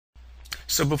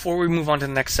So before we move on to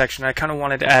the next section, I kind of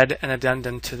wanted to add an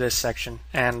addendum to this section,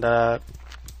 and I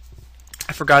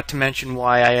forgot to mention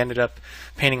why I ended up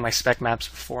painting my spec maps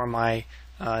before my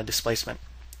displacement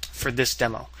for this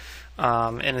demo.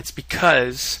 And it's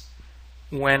because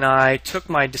when I took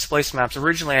my displacement maps,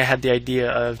 originally I had the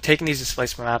idea of taking these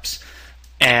displacement maps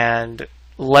and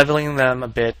leveling them a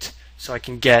bit so I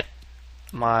can get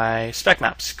my spec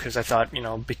maps, because I thought,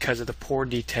 because of the poor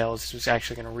details, this was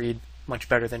actually going to read much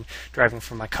better than driving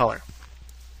from my color.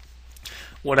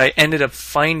 What I ended up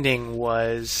finding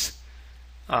was,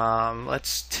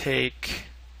 let's break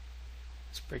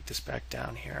this back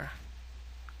down here.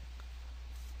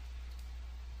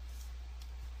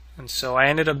 And so I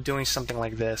ended up doing something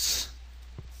like this.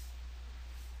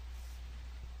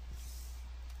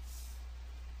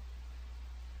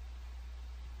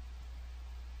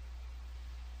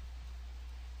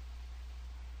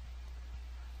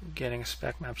 Getting a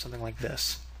spec map something like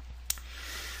this.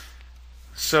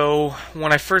 So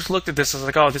when I first looked at this, I was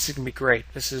like, oh, this is going to be great.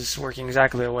 This is working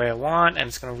exactly the way I want, and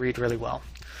it's going to read really well.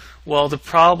 Well, the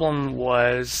problem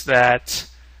was that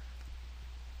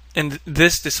in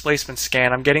this displacement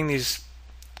scan, I'm getting these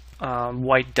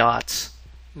white dots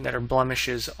that are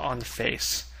blemishes on the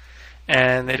face.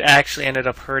 And it actually ended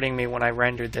up hurting me when I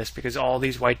rendered this, because all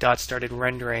these white dots started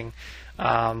rendering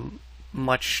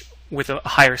much with a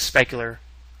higher specular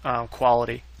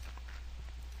quality,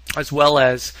 as well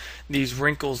as these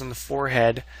wrinkles in the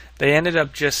forehead. They ended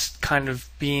up just kind of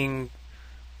being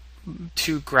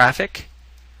too graphic,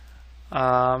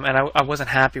 and I wasn't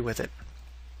happy with it.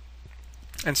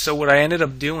 And so what I ended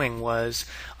up doing was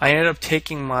I ended up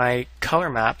taking my color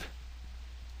map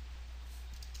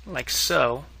like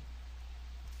so,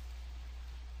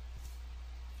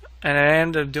 and I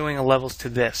ended up doing a levels to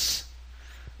this.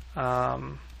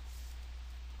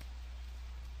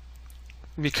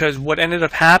 Because what ended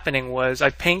up happening was I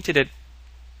painted it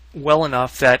well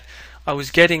enough that I was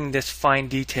getting this fine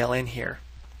detail in here,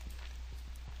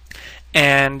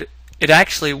 and it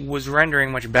actually was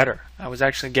rendering much better. I was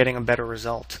actually getting a better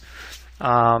result.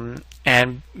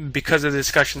 And because of the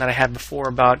discussion that I had before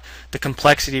about the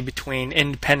complexity between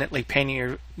independently painting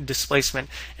your displacement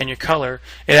and your color,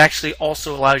 it actually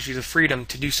also allows you the freedom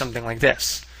to do something like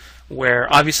this,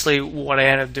 where obviously what I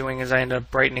ended up doing is I ended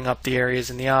up brightening up the areas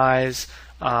in the eyes.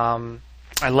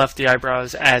 I left the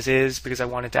eyebrows as is because I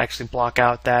wanted to actually block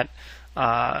out that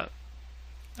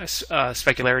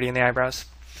specularity in the eyebrows.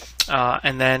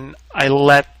 And then I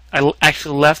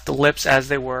actually left the lips as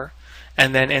they were,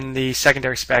 and then in the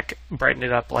secondary spec brightened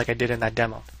it up like I did in that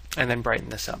demo, and then brighten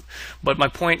this up. But my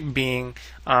point being,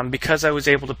 because I was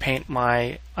able to paint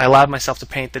I allowed myself to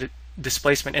paint the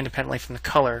displacement independently from the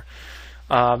color,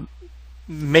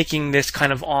 making this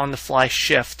kind of on-the-fly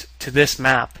shift to this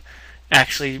map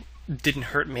actually didn't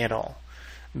hurt me at all,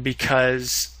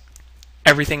 because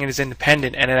everything is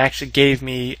independent, and it actually gave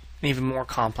me an even more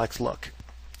complex look,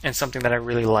 and something that I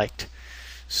really liked.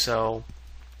 So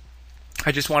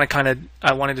I just want to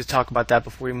I wanted to talk about that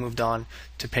before we moved on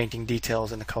to painting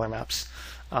details in the color maps.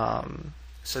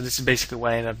 So this is basically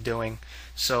what I ended up doing.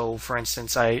 So for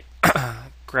instance, I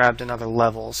grabbed another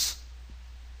levels.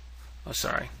 Oh,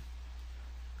 sorry.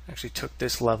 I actually took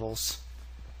this levels,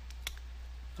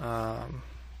 brought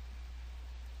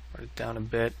it down a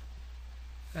bit,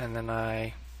 and then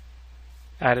I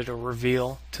added a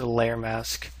reveal to the layer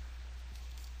mask.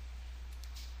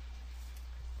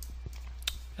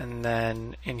 And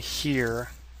then in here,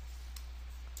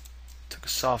 took a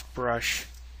soft brush,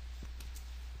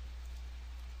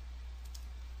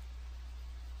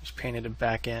 just painted it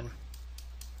back in,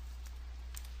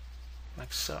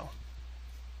 like so.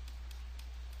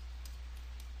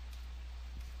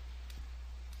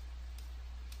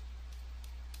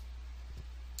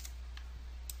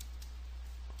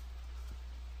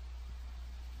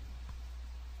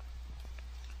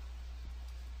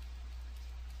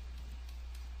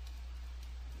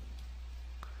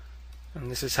 And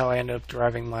this is how I ended up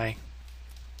deriving my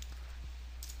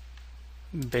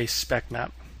base spec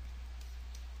map.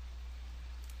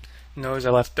 Nose I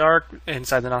left dark.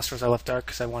 Inside the nostrils I left dark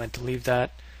because I wanted to leave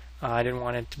that. I didn't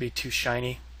want it to be too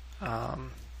shiny. And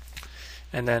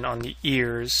then on the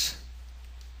ears,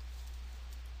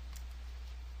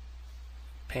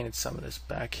 painted some of this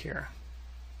back here,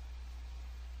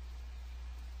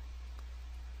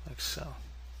 like so.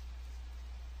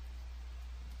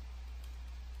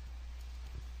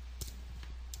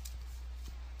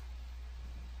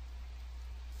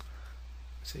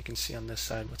 So you can see on this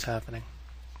side what's happening.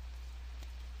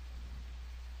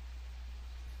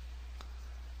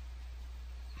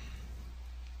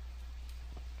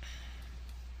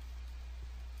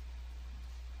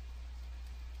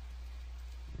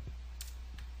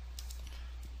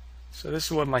 So this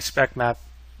is what my spec map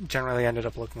generally ended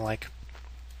up looking like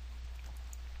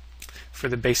for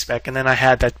the base spec. And then I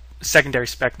had that secondary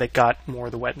spec that got more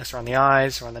of the wetness around the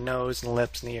eyes, around the nose, and the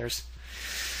lips, and the ears.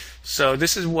 So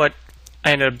this is what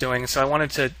I ended up doing. So I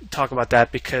wanted to talk about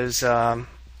that because I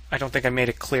don't think I made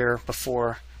it clear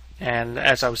before. And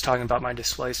as I was talking about my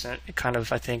displacement, it kind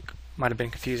of, I think, might have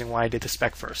been confusing why I did the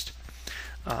spec first.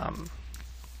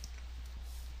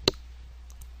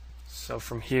 So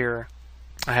from here,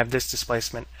 I have this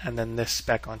displacement and then this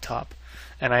spec on top.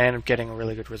 And I end up getting a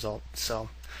really good result. So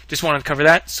just wanted to cover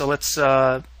that. So let's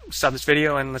stop this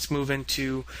video and let's move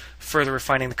into further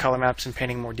refining the color maps and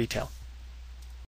painting more detail.